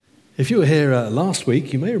If you were here last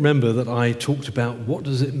week, you may remember that I talked about what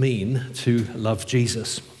does it mean to love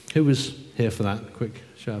Jesus. Who was here for that? Quick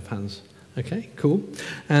show of hands. Okay, cool.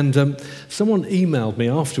 And someone emailed me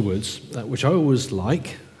afterwards, which I always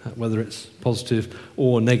like, whether it's positive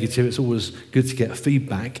or negative, it's always good to get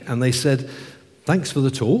feedback. And they said, thanks for the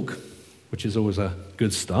talk, which is always a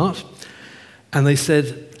good start. And they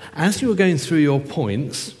said, as you were going through your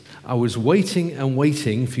points, I was waiting and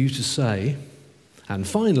waiting for you to say, and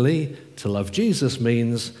finally, to love Jesus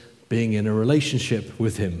means being in a relationship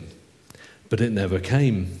with him. But it never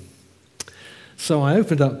came. So I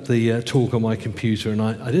opened up the talk on my computer and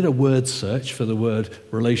I did a word search for the word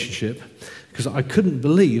relationship because I couldn't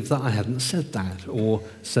believe that I hadn't said that or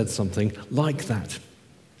said something like that.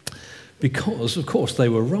 Because, of course, they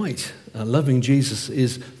were right. Loving Jesus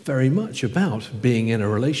is very much about being in a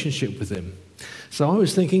relationship with him. So I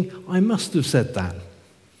was thinking, I must have said that.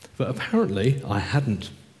 But apparently I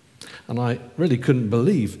hadn't. And I really couldn't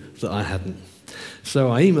believe that I hadn't.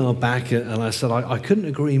 So I emailed back and I said, I couldn't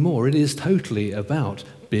agree more. It is totally about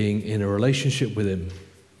being in a relationship with him.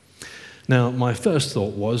 Now, my first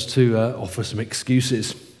thought was to offer some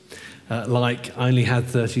excuses, like I only had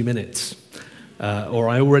 30 minutes, or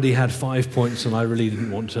I already had 5 points and I really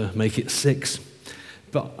didn't want to make it 6.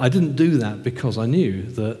 But I didn't do that because I knew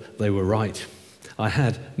that they were right. I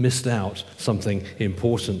had missed out something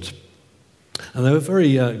important. And they were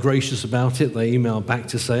very gracious about it. They emailed back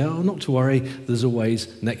to say, not to worry, there's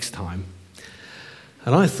always next time.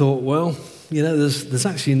 And I thought, well, there's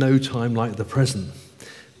actually no time like the present,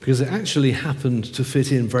 because it actually happened to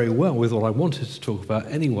fit in very well with what I wanted to talk about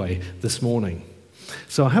anyway this morning.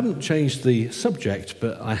 So I haven't changed the subject,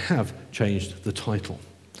 but I have changed the title.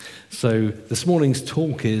 So this morning's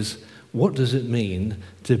talk is, what does it mean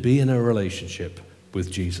to be in a relationship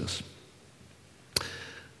with Jesus?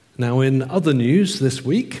 Now, in other news this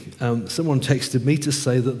week, someone texted me to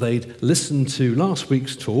say that they'd listened to last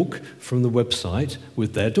week's talk from the website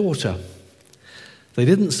with their daughter. They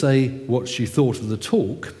didn't say what she thought of the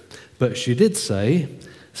talk, but she did say,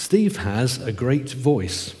 Steve has a great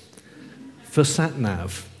voice for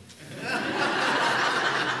sat-nav.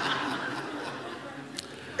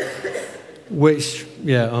 Which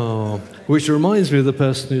reminds me of the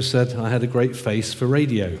person who said I had a great face for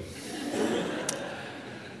radio.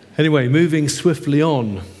 Anyway, moving swiftly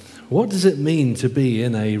on, what does it mean to be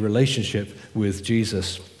in a relationship with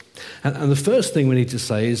Jesus? And the first thing we need to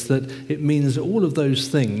say is that it means all of those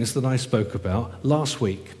things that I spoke about last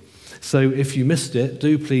week. So if you missed it,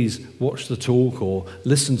 do please watch the talk or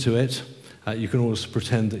listen to it. You can always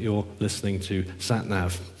pretend that you're listening to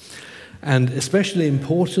SatNav. And especially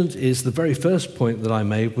important is the very first point that I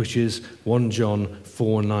made, which is 1 John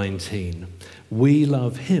 4:19. We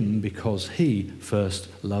love him because he first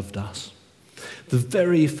loved us. The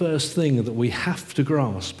very first thing that we have to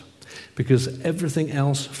grasp, because everything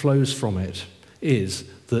else flows from it, is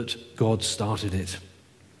that God started it.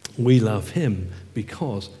 We love him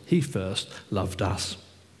because he first loved us.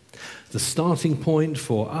 The starting point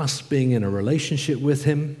for us being in a relationship with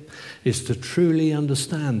him is to truly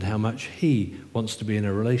understand how much he wants to be in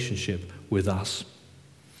a relationship with us.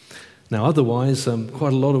 Now, otherwise,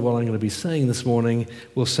 quite a lot of what I'm going to be saying this morning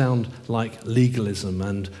will sound like legalism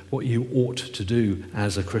and what you ought to do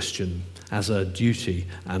as a Christian, as a duty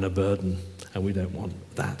and a burden, and we don't want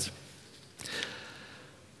that.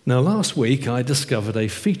 Now, last week I discovered a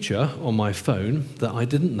feature on my phone that I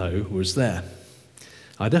didn't know was there.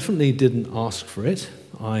 I definitely didn't ask for it.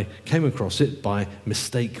 I came across it by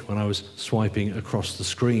mistake when I was swiping across the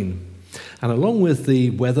screen. And along with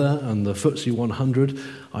the weather and the FTSE 100,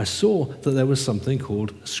 I saw that there was something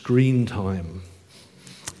called screen time.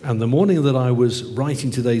 And the morning that I was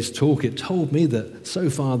writing today's talk, it told me that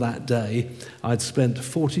so far that day, I'd spent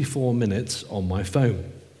 44 minutes on my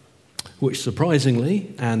phone, which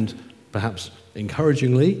surprisingly and perhaps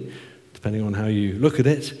encouragingly, depending on how you look at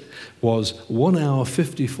it, was 1 hour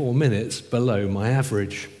 54 minutes below my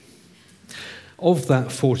average. Of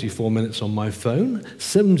that 44 minutes on my phone,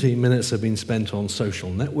 17 minutes have been spent on social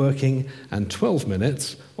networking and 12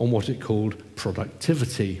 minutes on what it called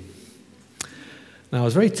productivity. Now, I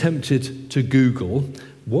was very tempted to Google,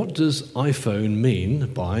 what does iPhone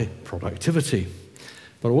mean by productivity?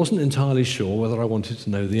 But I wasn't entirely sure whether I wanted to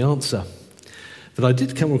know the answer. But I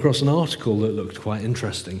did come across an article that looked quite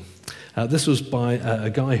interesting. This was by a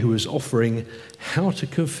guy who was offering how to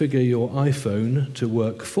configure your iPhone to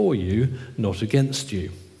work for you, not against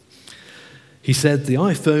you. He said the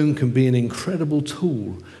iPhone can be an incredible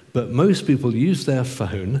tool, but most people use their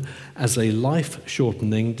phone as a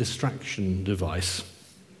life-shortening distraction device.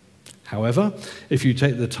 However, if you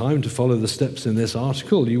take the time to follow the steps in this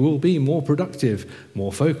article, you will be more productive,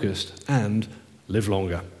 more focused, and live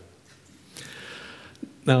longer.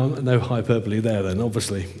 Now, no hyperbole there then,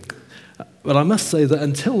 obviously. But I must say that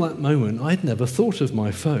until that moment, I'd never thought of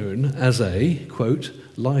my phone as a, quote,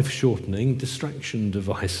 life-shortening distraction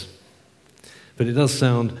device. But it does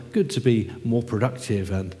sound good to be more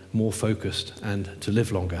productive and more focused and to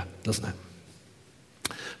live longer, doesn't it?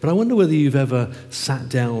 But I wonder whether you've ever sat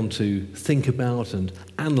down to think about and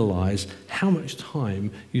analyse how much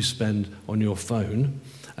time you spend on your phone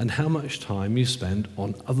and how much time you spend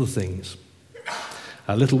on other things.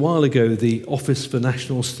 A little while ago, the Office for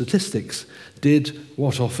National Statistics did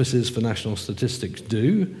what offices for national statistics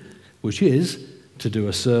do, which is to do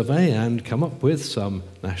a survey and come up with some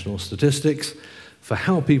national statistics for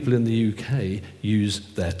how people in the UK use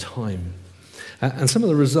their time. And some of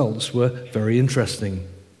the results were very interesting.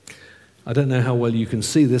 I don't know how well you can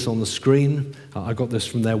see this on the screen. I got this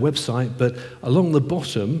from their website, but along the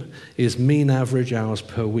bottom is mean average hours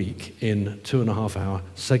per week in 2.5-hour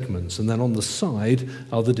segments. And then on the side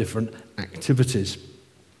are the different activities.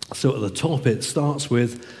 So at the top it starts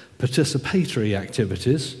with participatory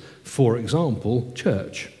activities, for example,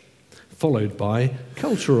 church, followed by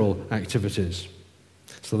cultural activities.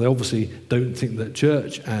 So they obviously don't think that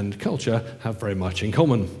church and culture have very much in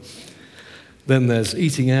common. Then there's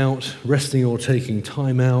eating out, resting or taking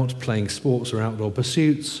time out, playing sports or outdoor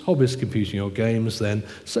pursuits, hobbies, computing or games, then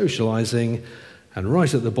socialising, and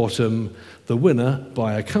right at the bottom, the winner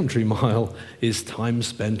by a country mile is time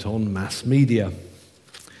spent on mass media.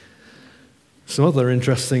 Some other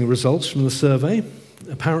interesting results from the survey.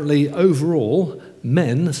 Apparently, overall,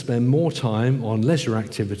 men spend more time on leisure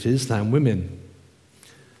activities than women.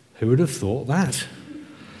 Who would have thought that?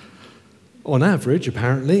 On average,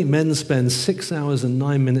 apparently, men spend 6 hours and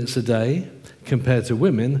 9 minutes a day compared to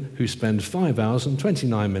women who spend 5 hours and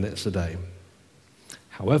 29 minutes a day.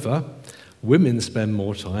 However, women spend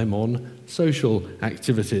more time on social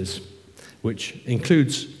activities, which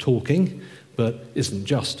includes talking, but isn't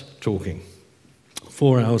just talking.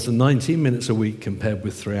 4 hours and 19 minutes a week compared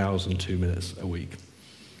with 3 hours and 2 minutes a week.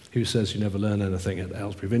 Who says you never learn anything at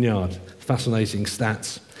Aylesbury Vineyard? Fascinating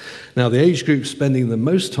stats. Now, the age group spending the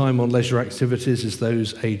most time on leisure activities is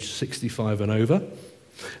those aged 65 and over,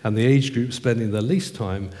 and the age group spending the least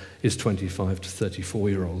time is 25 to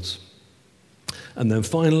 34-year-olds. And then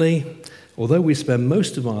finally, although we spend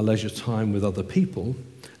most of our leisure time with other people,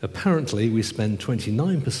 apparently we spend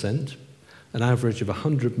 29%, an average of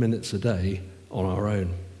 100 minutes a day, on our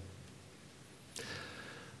own.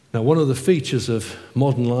 Now, one of the features of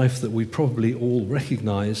modern life that we probably all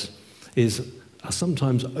recognise is a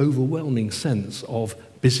sometimes overwhelming sense of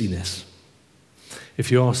busyness.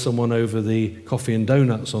 If you ask someone over the coffee and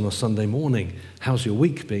donuts on a Sunday morning, how's your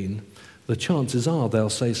week been? The chances are they'll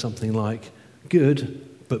say something like, good,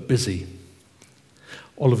 but busy.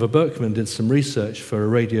 Oliver Burkeman did some research for a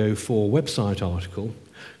Radio 4 website article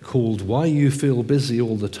called Why You Feel Busy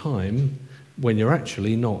All the Time When You're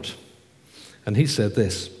Actually Not. And he said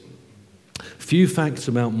this: few facts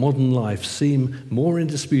about modern life seem more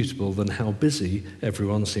indisputable than how busy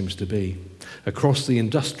everyone seems to be. Across the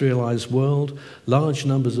industrialized world, large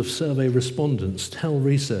numbers of survey respondents tell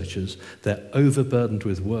researchers they're overburdened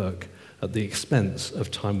with work at the expense of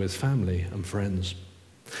time with family and friends.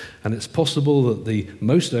 And it's possible that the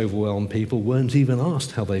most overwhelmed people weren't even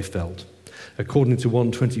asked how they felt. According to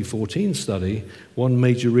one 2014 study, one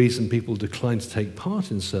major reason people decline to take part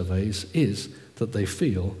in surveys is that they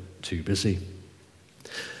feel too busy.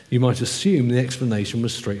 You might assume the explanation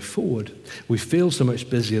was straightforward. We feel so much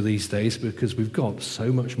busier these days because we've got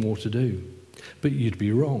so much more to do. But you'd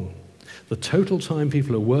be wrong. The total time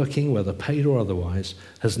people are working, whether paid or otherwise,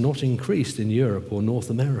 has not increased in Europe or North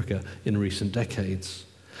America in recent decades.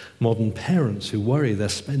 Modern parents who worry they're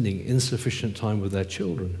spending insufficient time with their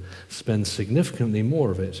children spend significantly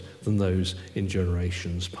more of it than those in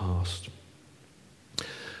generations past.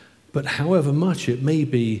 But however much it may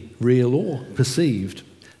be real or perceived,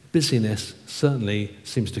 busyness certainly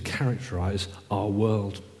seems to characterize our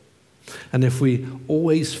world. And if we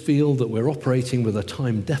always feel that we're operating with a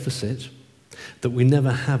time deficit, that we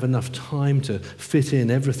never have enough time to fit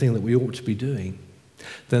in everything that we ought to be doing,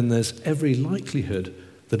 then there's every likelihood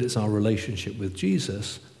that it's our relationship with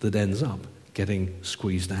Jesus that ends up getting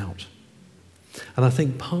squeezed out. And I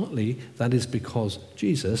think partly that is because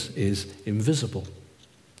Jesus is invisible.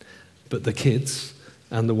 But the kids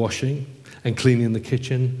and the washing and cleaning the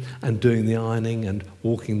kitchen and doing the ironing and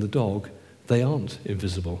walking the dog, they aren't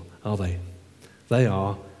invisible, are they? They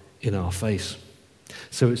are in our face.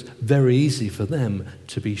 So it's very easy for them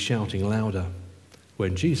to be shouting louder,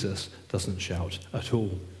 when Jesus doesn't shout at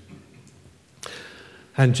all.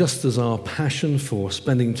 And just as our passion for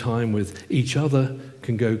spending time with each other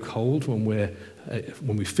can go cold when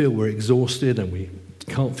we feel we're exhausted and we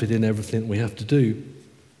can't fit in everything we have to do,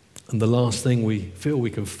 and the last thing we feel we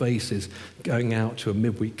can face is going out to a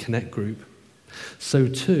midweek connect group, so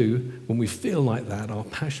too, when we feel like that, our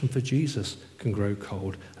passion for Jesus can grow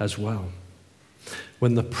cold as well.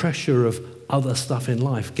 When the pressure of other stuff in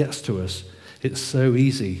life gets to us, it's so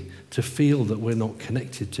easy to feel that we're not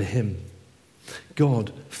connected to him.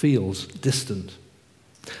 God feels distant.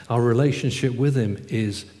 Our relationship with him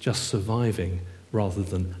is just surviving rather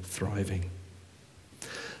than thriving.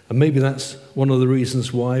 And maybe that's one of the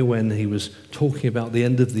reasons why when he was talking about the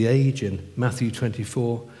end of the age in Matthew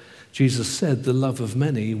 24, Jesus said the love of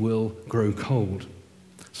many will grow cold.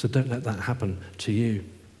 So don't let that happen to you.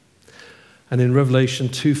 And in Revelation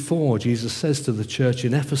 2:4, Jesus says to the church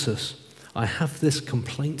in Ephesus, I have this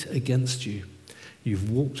complaint against you. You've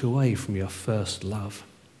walked away from your first love.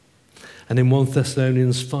 And in 1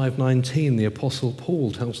 Thessalonians 5:19, the Apostle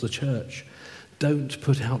Paul tells the church, don't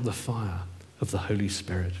put out the fire of the Holy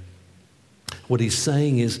Spirit. What he's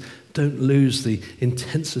saying is, don't lose the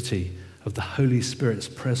intensity of the Holy Spirit's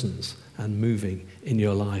presence and moving in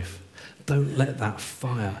your life. Don't let that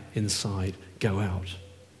fire inside go out.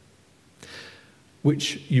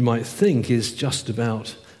 Which you might think is just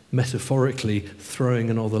about metaphorically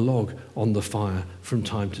throwing another log on the fire from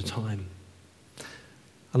time to time.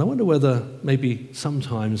 And I wonder whether maybe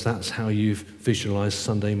sometimes that's how you've visualized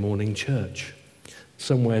Sunday morning church.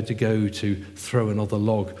 Somewhere to go to throw another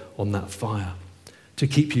log on that fire, to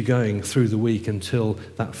keep you going through the week until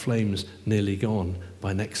that flame's nearly gone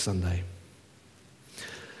by next Sunday.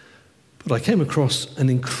 But I came across an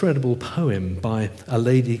incredible poem by a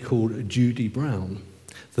lady called Judy Brown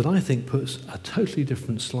that I think puts a totally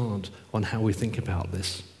different slant on how we think about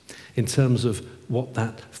this, in terms of what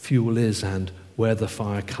that fuel is and where the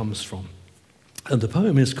fire comes from. And the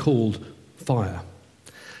poem is called Fire.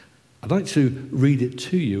 I'd like to read it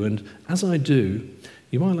to you, and as I do,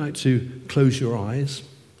 you might like to close your eyes,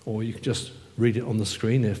 or you can just read it on the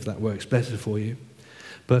screen if that works better for you.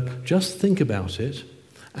 But just think about it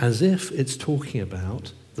as if it's talking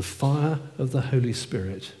about the fire of the Holy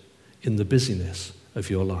Spirit in the busyness of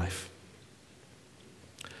your life.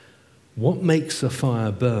 What makes a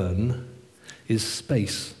fire burn is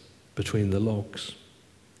space between the logs,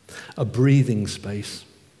 a breathing space.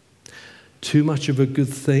 Too much of a good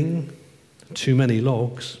thing, too many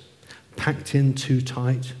logs, packed in too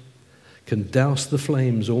tight, can douse the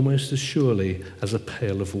flames almost as surely as a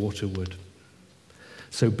pail of water would.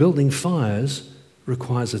 So building fires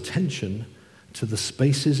requires attention to the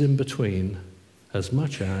spaces in between as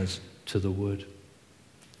much as to the wood.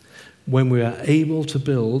 When we are able to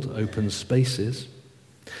build open spaces,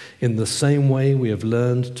 in the same way we have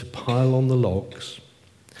learned to pile on the logs,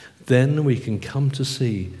 then we can come to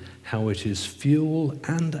see how it is fuel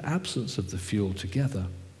and absence of the fuel together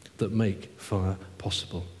that make fire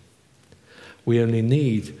possible. We only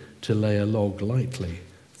need to lay a log lightly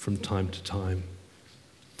from time to time.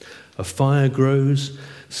 A fire grows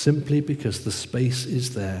simply because the space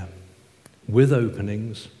is there, with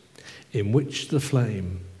openings, in which the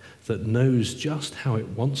flame that knows just how it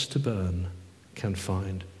wants to burn can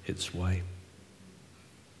find its way.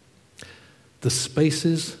 The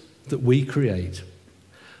spaces that we create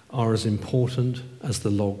are as important as the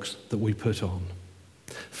logs that we put on.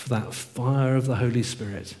 For that fire of the Holy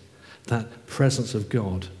Spirit, that presence of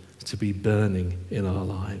God to be burning in our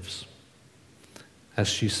lives. As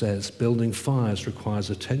she says, building fires requires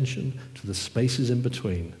attention to the spaces in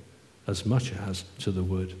between as much as to the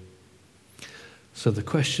wood. So the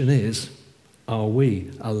question is, are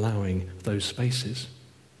we allowing those spaces?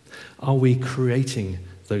 Are we creating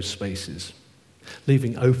those spaces,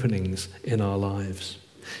 leaving openings in our lives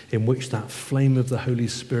in which that flame of the Holy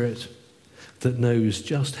Spirit that knows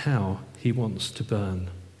just how he wants to burn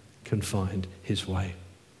can find his way?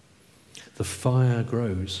 The fire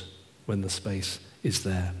grows when the space is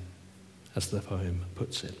there, as the poem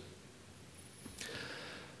puts it.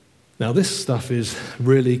 Now, this stuff is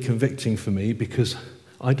really convicting for me because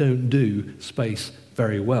I don't do space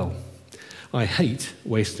very well. I hate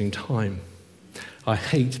wasting time. I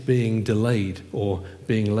hate being delayed or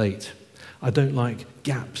being late. I don't like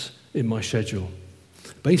gaps in my schedule.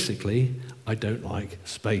 Basically, I don't like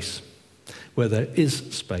space. Where there is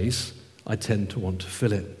space, I tend to want to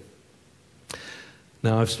fill it.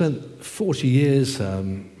 Now, I've spent 40 years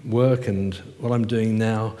work and what I'm doing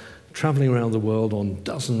now, traveling around the world on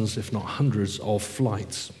dozens, if not hundreds, of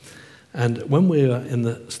flights. And when we were in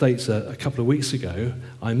the States a couple of weeks ago,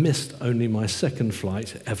 I missed only my second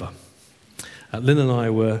flight ever. Lynn and I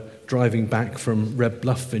were driving back from Red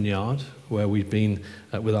Bluff Vineyard, where we'd been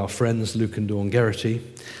with our friends Luke and Dawn Geraghty,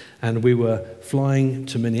 and we were flying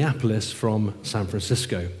to Minneapolis from San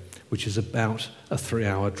Francisco, which is about a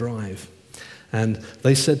 3-hour drive. And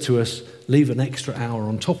they said to us, leave an extra hour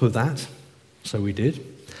on top of that, so we did.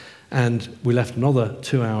 And we left another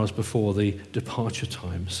 2 hours before the departure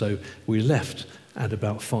time. So we left at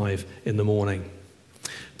about 5 in the morning.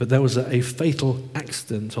 But there was a fatal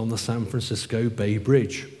accident on the San Francisco Bay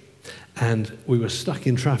Bridge. And we were stuck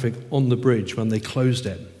in traffic on the bridge when they closed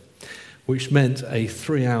it, which meant a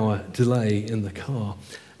 3-hour delay in the car.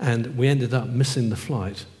 And we ended up missing the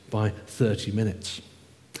flight by 30 minutes.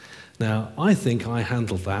 Now, I think I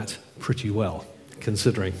handled that pretty well,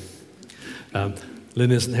 considering.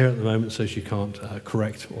 Lynn isn't here at the moment, so she can't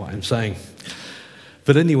correct what I'm saying.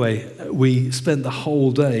 But anyway, we spent the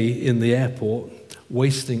whole day in the airport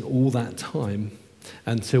wasting all that time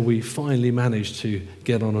until we finally managed to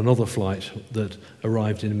get on another flight that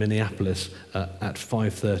arrived in Minneapolis at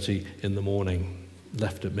 5:30 in the morning,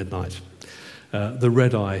 left at midnight. The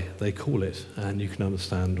red eye, they call it, and you can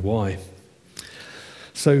understand why.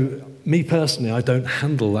 So me personally, I don't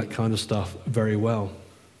handle that kind of stuff very well.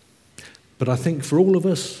 But I think for all of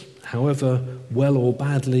us, however well or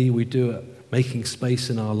badly we do it, making space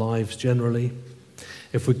in our lives generally,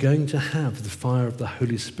 if we're going to have the fire of the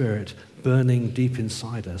Holy Spirit burning deep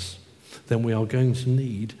inside us, then we are going to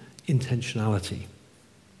need intentionality.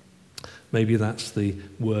 Maybe that's the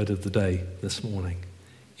word of the day this morning,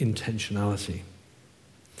 intentionality.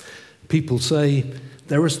 People say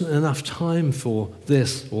there isn't enough time for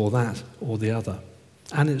this or that or the other.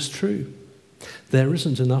 And it's true. There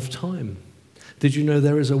isn't enough time. Did you know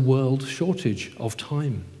there is a world shortage of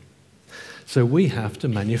time? So we have to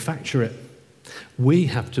manufacture it. We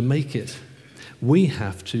have to make it. We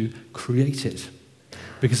have to create it,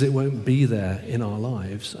 because it won't be there in our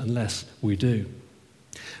lives unless we do.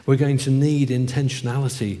 We're going to need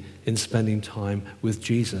intentionality in spending time with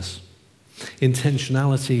Jesus.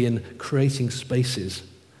 Intentionality in creating spaces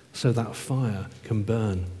so that fire can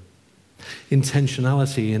burn.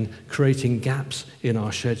 Intentionality in creating gaps in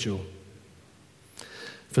our schedule.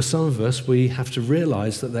 For some of us, we have to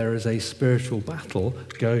realize that there is a spiritual battle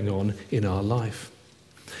going on in our life,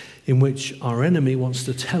 in which our enemy wants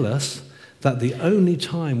to tell us that the only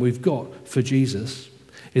time we've got for Jesus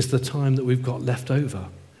is the time that we've got left over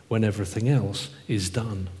when everything else is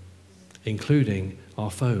done, including our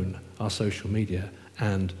phone, our social media,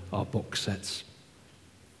 and our box sets.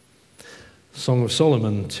 Song of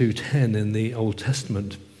Solomon 2:10 in the Old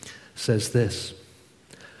Testament says this: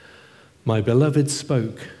 "My beloved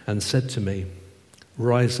spoke and said to me,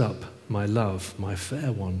 'Rise up, my love, my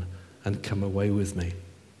fair one, and come away with me.'"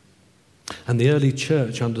 And the early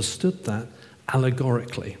church understood that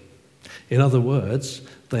allegorically. In other words,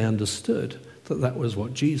 they understood that that was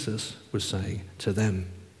what Jesus was saying to them.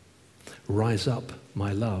 "Rise up,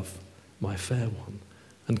 my love, my fair one,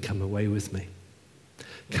 and come away with me.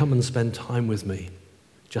 Come and spend time with me,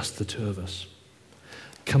 just the two of us.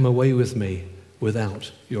 Come away with me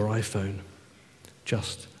without your iPhone,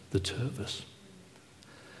 just the two of us.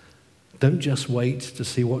 Don't just wait to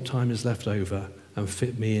see what time is left over and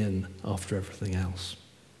fit me in after everything else."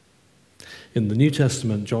 In the New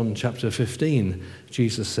Testament, John chapter 15,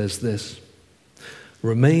 Jesus says this: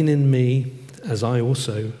 "Remain in me as I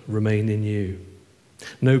also remain in you.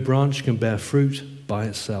 No branch can bear fruit by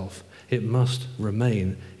itself. It must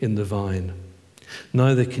remain in the vine.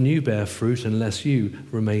 Neither can you bear fruit unless you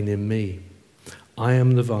remain in me. I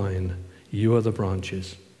am the vine, you are the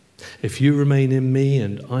branches. If you remain in me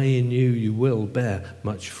and I in you, you will bear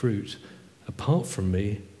much fruit. Apart from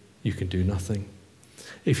me, you can do nothing.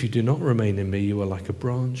 If you do not remain in me, you are like a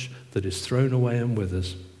branch that is thrown away and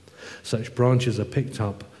withers. Such branches are picked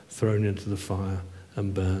up, thrown into the fire,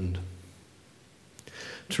 and burned."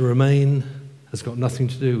 To remain has got nothing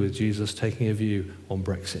to do with Jesus taking a view on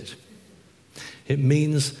Brexit. It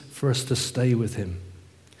means for us to stay with him,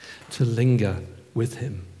 to linger with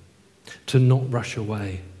him, to not rush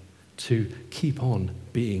away, to keep on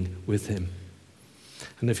being with him.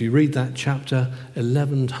 And if you read that chapter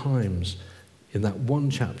 11 times, in that one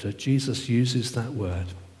chapter, Jesus uses that word,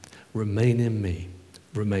 "Remain in me,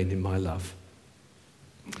 remain in my love."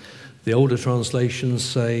 The older translations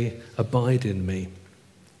say, "Abide in me,"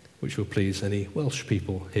 which will please any Welsh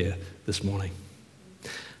people here this morning.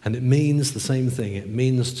 And it means the same thing. It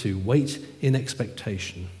means to wait in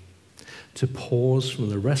expectation, to pause from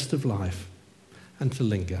the rest of life, and to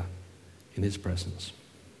linger in his presence.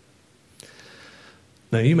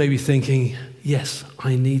 Now, you may be thinking, yes,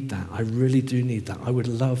 I need that. I really do need that. I would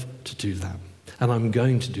love to do that. And I'm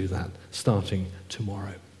going to do that starting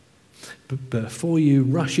tomorrow. But before you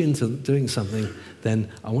rush into doing something,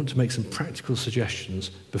 then I want to make some practical suggestions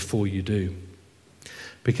before you do.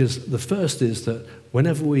 Because the first is that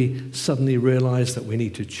whenever we suddenly realize that we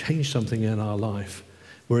need to change something in our life,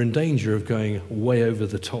 we're in danger of going way over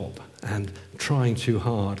the top and trying too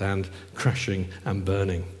hard and crashing and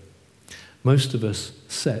burning. Most of us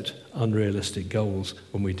set unrealistic goals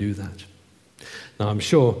when we do that. Now, I'm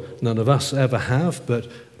sure none of us ever have, but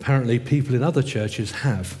apparently people in other churches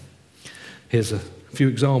have. Here's a few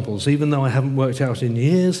examples. Even though I haven't worked out in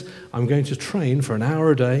years, I'm going to train for an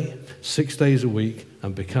hour a day, 6 days a week,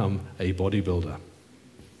 and become a bodybuilder.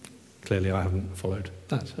 Clearly, I haven't followed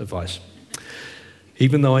that advice.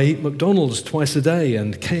 Even though I eat McDonald's twice a day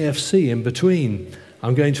and KFC in between,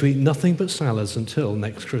 I'm going to eat nothing but salads until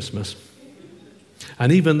next Christmas.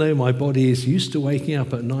 And even though my body is used to waking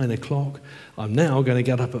up at 9 o'clock, I'm now going to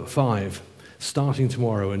get up at 5, starting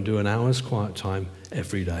tomorrow, and do an hour's quiet time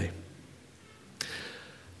every day.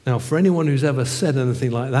 Now, for anyone who's ever said anything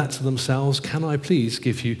like that to themselves, can I please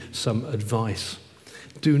give you some advice?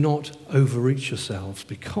 Do not overreach yourselves,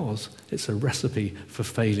 because it's a recipe for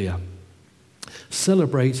failure.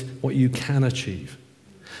 Celebrate what you can achieve,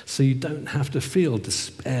 so you don't have to feel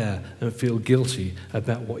despair and feel guilty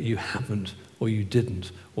about what you haven't, or you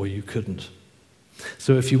didn't, or you couldn't.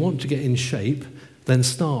 So if you want to get in shape, then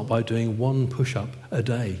start by doing 1 push-up a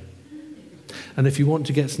day. And if you want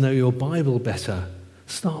to get to know your Bible better,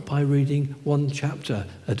 start by reading 1 chapter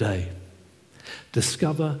a day.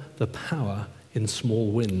 Discover the power in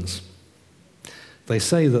small wins. They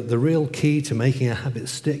say that the real key to making a habit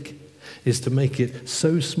stick is to make it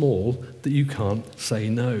so small that you can't say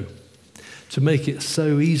no. To make it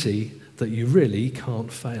so easy that you really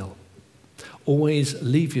can't fail. Always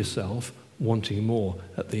leave yourself wanting more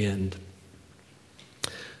at the end.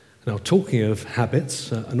 Now, talking of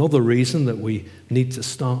habits, another reason that we need to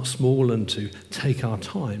start small and to take our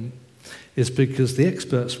time is because the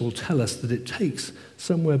experts will tell us that it takes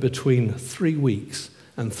somewhere between 3 weeks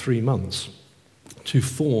and 3 months to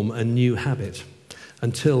form a new habit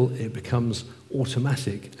until it becomes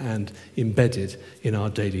automatic and embedded in our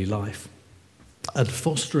daily life. And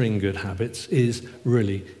fostering good habits is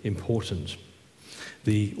really important.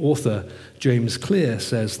 The author, James Clear,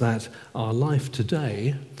 says that our life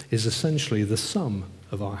today is essentially the sum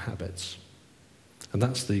of our habits. And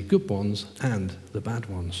that's the good ones and the bad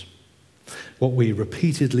ones. What we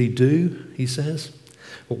repeatedly do, he says,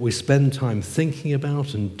 what we spend time thinking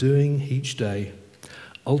about and doing each day,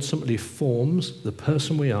 ultimately forms the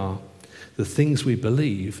person we are, the things we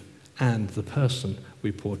believe, and the person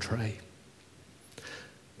we portray.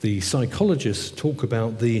 The psychologists talk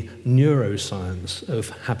about the neuroscience of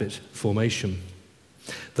habit formation.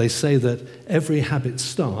 They say that every habit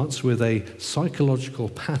starts with a psychological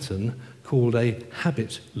pattern called a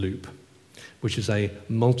habit loop, which is a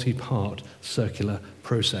multi-part circular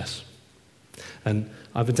process. And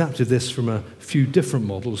I've adapted this from a few different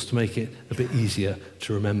models to make it a bit easier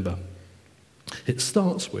to remember. It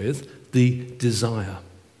starts with the desire.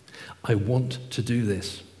 I want to do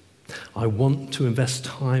this. I want to invest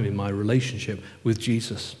time in my relationship with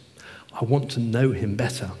Jesus. I want to know him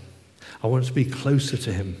better. I want to be closer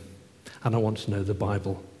to him. And I want to know the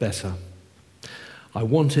Bible better. I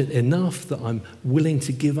want it enough that I'm willing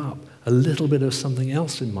to give up a little bit of something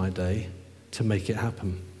else in my day to make it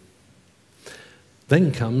happen.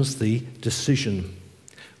 Then comes the decision,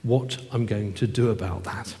 what I'm going to do about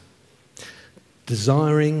that.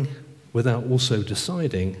 Desiring without also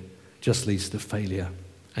deciding just leads to failure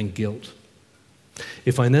and guilt.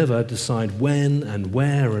 If I never decide when and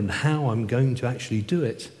where and how I'm going to actually do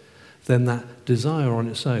it, then that desire on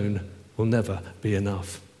its own will never be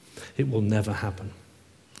enough. It will never happen.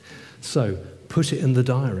 So put it in the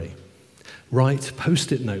diary. Write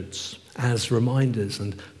post-it notes as reminders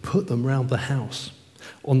and put them around the house,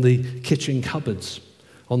 on the kitchen cupboards,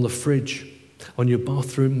 on the fridge, on your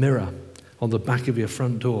bathroom mirror, on the back of your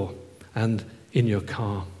front door, and in your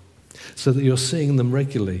car, so that you're seeing them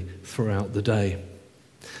regularly throughout the day.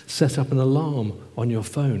 Set up an alarm on your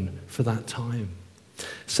phone for that time.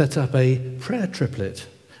 Set up a prayer triplet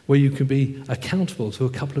where you can be accountable to a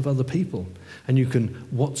couple of other people and you can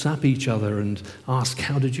WhatsApp each other and ask,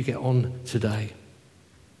 how did you get on today?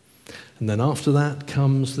 And then after that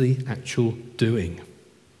comes the actual doing,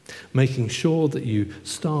 making sure that you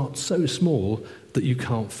start so small that you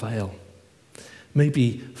can't fail.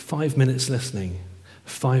 Maybe 5 minutes listening,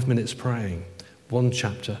 5 minutes praying, 1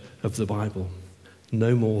 chapter of the Bible,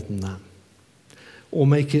 no more than that. Or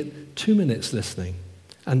make it 2 minutes listening,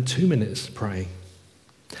 and 2 minutes praying.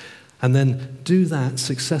 And then do that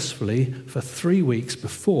successfully for 3 weeks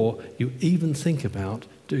before you even think about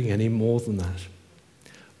doing any more than that.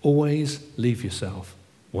 Always leave yourself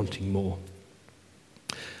wanting more.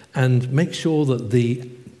 And make sure that the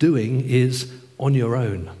doing is on your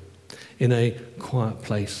own, in a quiet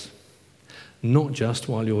place. Not just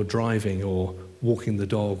while you're driving or walking the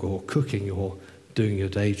dog or cooking or doing your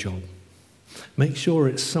day job. Make sure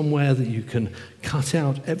it's somewhere that you can cut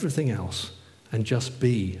out everything else and just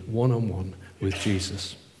be one-on-one with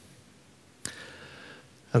Jesus.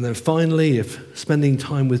 And then finally, if spending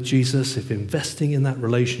time with Jesus, if investing in that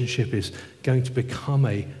relationship is going to become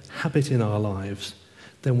a habit in our lives,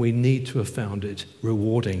 then we need to have found it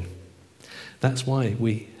rewarding. That's why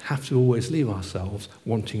we have to always leave ourselves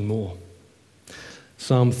wanting more.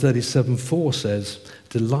 Psalm 37:4 says,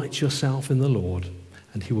 "Delight yourself in the Lord,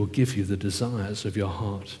 and he will give you the desires of your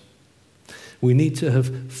heart." We need to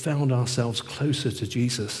have found ourselves closer to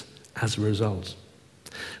Jesus as a result.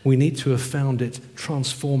 We need to have found it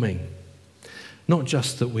transforming. Not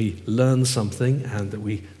just that we learned something and that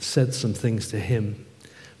we said some things to him,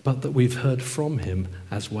 but that we've heard from him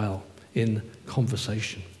as well in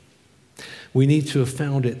conversation. We need to have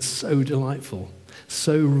found it so delightful,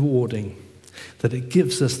 so rewarding, that it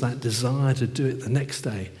gives us that desire to do it the next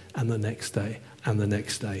day and the next day and the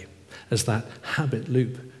next day as that habit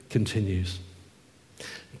loop continues.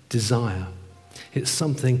 Desire. It's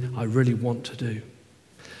something I really want to do.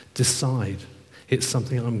 Decide. It's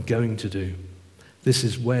something I'm going to do. This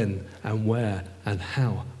is when and where and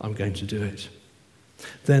how I'm going to do it.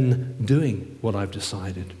 Then doing what I've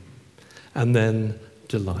decided. And then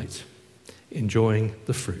delight. Enjoying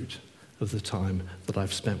the fruit of the time that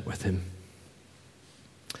I've spent with him.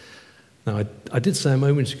 Now, I did say a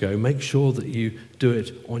moment ago, make sure that you do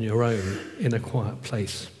it on your own in a quiet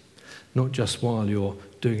place, not just while you're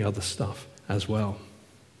doing other stuff as well.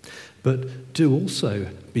 But do also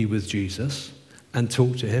be with Jesus and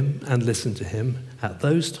talk to him and listen to him at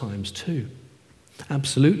those times too.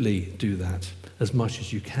 Absolutely do that as much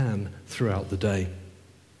as you can throughout the day.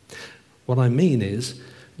 What I mean is,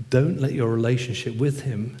 don't let your relationship with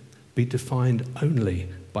him be defined only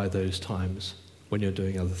by those times when you're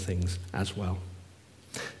doing other things as well.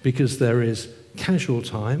 Because there is casual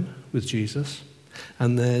time with Jesus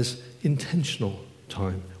and there's intentional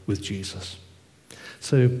time with Jesus.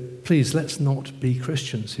 So please, let's not be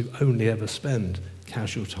Christians who only ever spend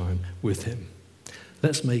casual time with him.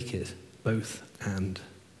 Let's make it both and,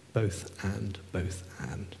 both and, both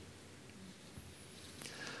and.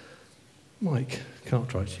 Mike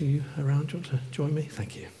Cartwright, are you around? Do you want to join me?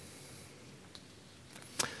 Thank you.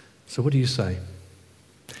 So what do you say?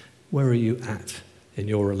 Where are you at in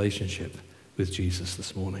your relationship with Jesus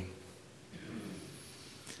this morning?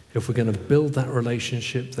 If we're going to build that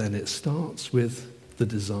relationship, then it starts with the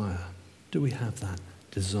desire. Do we have that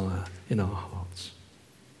desire in our hearts?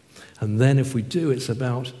 And then if we do, it's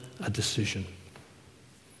about a decision.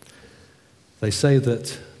 They say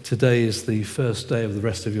that today is the first day of the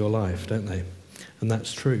rest of your life, don't they? And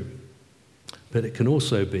that's true. But it can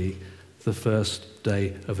also be the first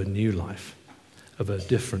day of a new life, of a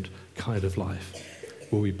different kind of life,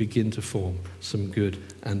 where we begin to form some good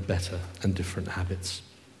and better and different habits.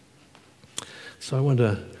 So I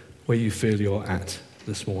wonder where you feel you're at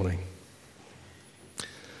this morning.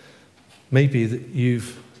 Maybe that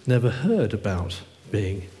you've never heard about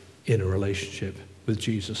being in a relationship with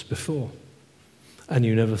Jesus before, and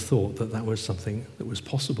you never thought that that was something that was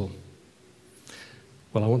possible.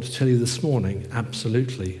 Well, I want to tell you this morning,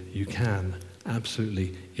 absolutely you can.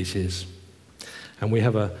 Absolutely it is. And we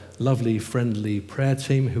have a lovely, friendly prayer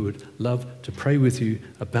team who would love to pray with you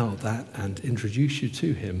about that and introduce you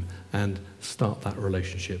to him and start that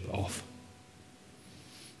relationship off.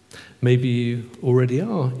 Maybe you already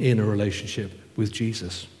are in a relationship with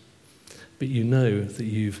Jesus, but you know that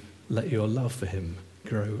you've let your love for him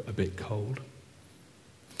grow a bit cold,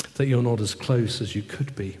 that you're not as close as you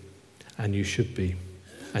could be and you should be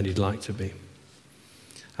and you'd like to be.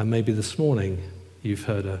 And maybe this morning you've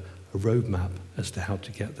heard a roadmap as to how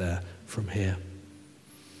to get there from here.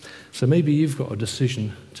 So maybe you've got a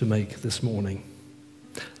decision to make this morning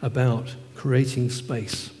about creating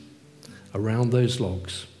space around those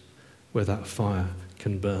logs where that fire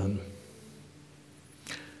can burn.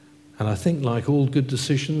 And I think, like all good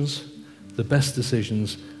decisions, the best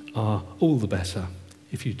decisions are all the better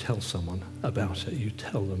if you tell someone about it. You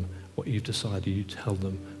tell them what you've decided, you tell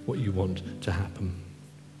them what you want to happen.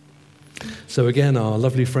 So again, our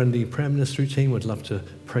lovely, friendly prayer ministry team would love to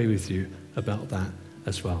pray with you about that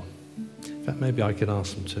as well. In fact, maybe I could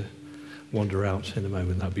ask them to wander out in a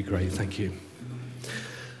moment. That would be great. Thank you.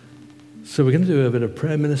 So we're going to do a bit of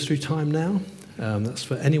prayer ministry time now. That's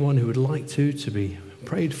for anyone who would like to be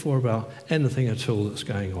prayed for about anything at all that's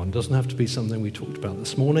going on. It doesn't have to be something we talked about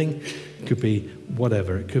this morning. It could be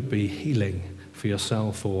whatever. It could be healing for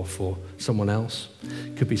yourself or for someone else.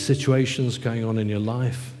 It could be situations going on in your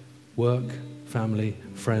life, work, family,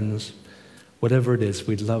 friends. Whatever it is,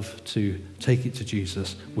 we'd love to take it to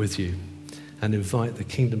Jesus with you and invite the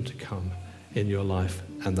kingdom to come in your life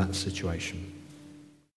and that situation.